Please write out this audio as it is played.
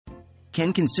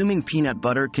Can consuming peanut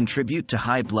butter contribute to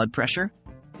high blood pressure?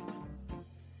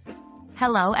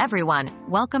 Hello everyone,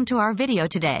 welcome to our video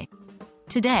today.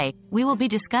 Today, we will be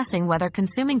discussing whether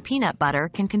consuming peanut butter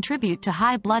can contribute to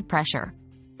high blood pressure.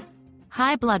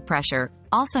 High blood pressure,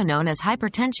 also known as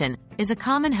hypertension, is a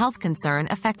common health concern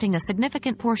affecting a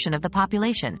significant portion of the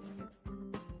population.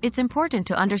 It's important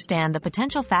to understand the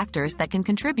potential factors that can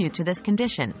contribute to this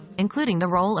condition, including the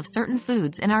role of certain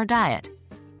foods in our diet.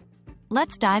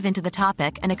 Let's dive into the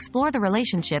topic and explore the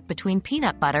relationship between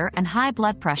peanut butter and high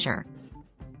blood pressure.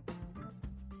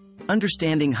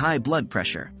 Understanding high blood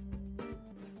pressure.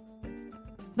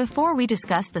 Before we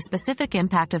discuss the specific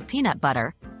impact of peanut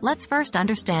butter, let's first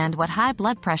understand what high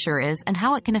blood pressure is and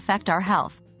how it can affect our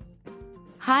health.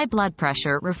 High blood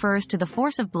pressure refers to the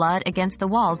force of blood against the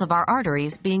walls of our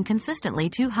arteries being consistently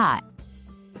too high.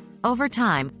 Over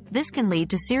time, this can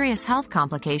lead to serious health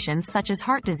complications such as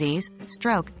heart disease,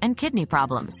 stroke, and kidney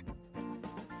problems.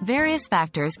 Various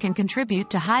factors can contribute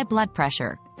to high blood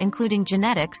pressure, including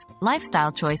genetics,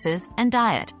 lifestyle choices, and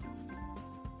diet.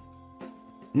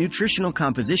 Nutritional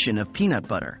composition of peanut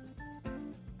butter.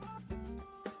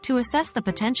 To assess the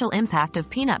potential impact of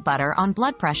peanut butter on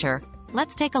blood pressure,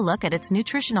 let's take a look at its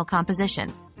nutritional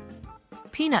composition.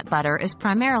 Peanut butter is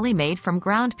primarily made from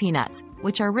ground peanuts,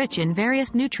 which are rich in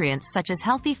various nutrients such as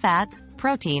healthy fats,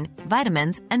 protein,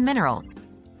 vitamins, and minerals.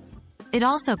 It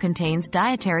also contains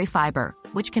dietary fiber,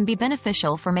 which can be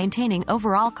beneficial for maintaining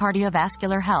overall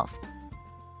cardiovascular health.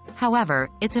 However,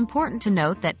 it's important to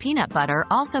note that peanut butter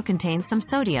also contains some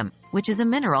sodium, which is a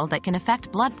mineral that can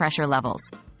affect blood pressure levels.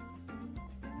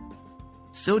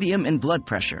 Sodium and blood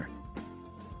pressure.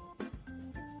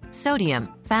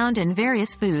 Sodium, found in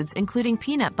various foods including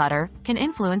peanut butter, can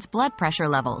influence blood pressure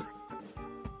levels.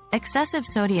 Excessive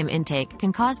sodium intake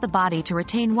can cause the body to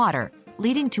retain water,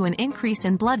 leading to an increase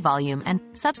in blood volume and,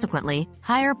 subsequently,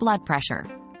 higher blood pressure.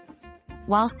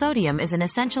 While sodium is an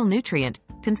essential nutrient,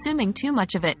 consuming too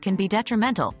much of it can be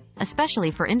detrimental,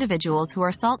 especially for individuals who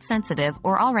are salt-sensitive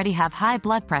or already have high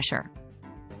blood pressure.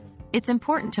 It's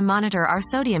important to monitor our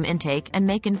sodium intake and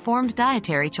make informed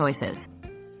dietary choices.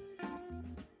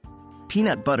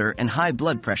 Peanut butter and high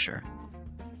blood pressure.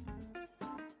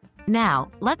 Now,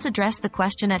 let's address the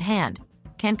question at hand.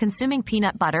 Can consuming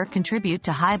peanut butter contribute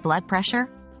to high blood pressure?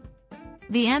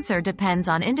 The answer depends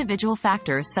on individual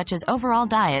factors such as overall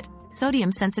diet,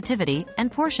 sodium sensitivity,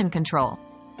 and portion control.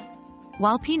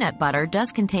 While peanut butter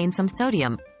does contain some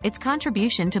sodium, its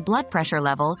contribution to blood pressure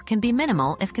levels can be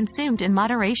minimal if consumed in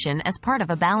moderation as part of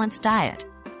a balanced diet.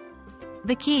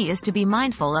 The key is to be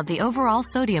mindful of the overall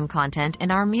sodium content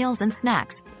in our meals and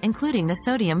snacks, including the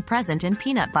sodium present in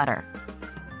peanut butter.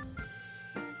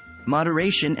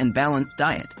 Moderation and balanced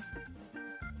diet.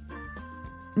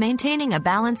 Maintaining a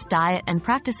balanced diet and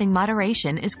practicing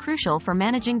moderation is crucial for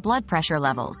managing blood pressure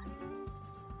levels.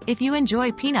 If you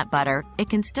enjoy peanut butter, it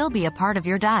can still be a part of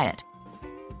your diet.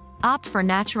 Opt for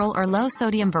natural or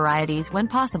low-sodium varieties when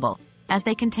possible, as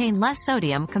they contain less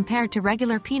sodium compared to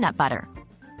regular peanut butter.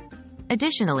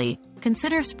 Additionally,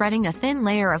 consider spreading a thin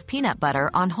layer of peanut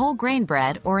butter on whole grain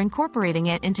bread or incorporating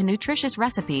it into nutritious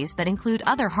recipes that include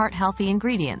other heart-healthy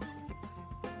ingredients.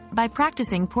 By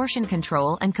practicing portion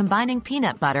control and combining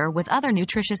peanut butter with other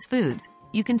nutritious foods,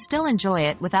 you can still enjoy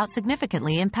it without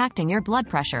significantly impacting your blood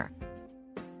pressure.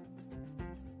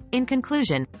 In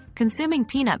conclusion, consuming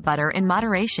peanut butter in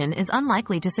moderation is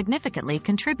unlikely to significantly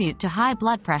contribute to high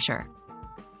blood pressure.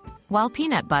 While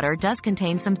peanut butter does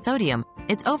contain some sodium,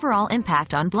 its overall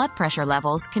impact on blood pressure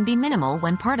levels can be minimal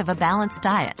when part of a balanced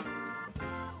diet.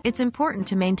 It's important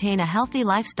to maintain a healthy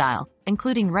lifestyle,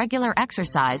 including regular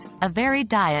exercise, a varied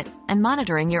diet, and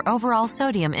monitoring your overall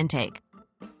sodium intake.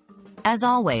 As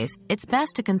always, it's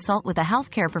best to consult with a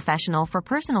healthcare professional for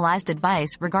personalized advice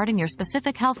regarding your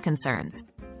specific health concerns.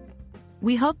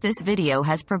 We hope this video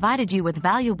has provided you with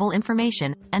valuable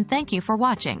information, and thank you for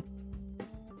watching.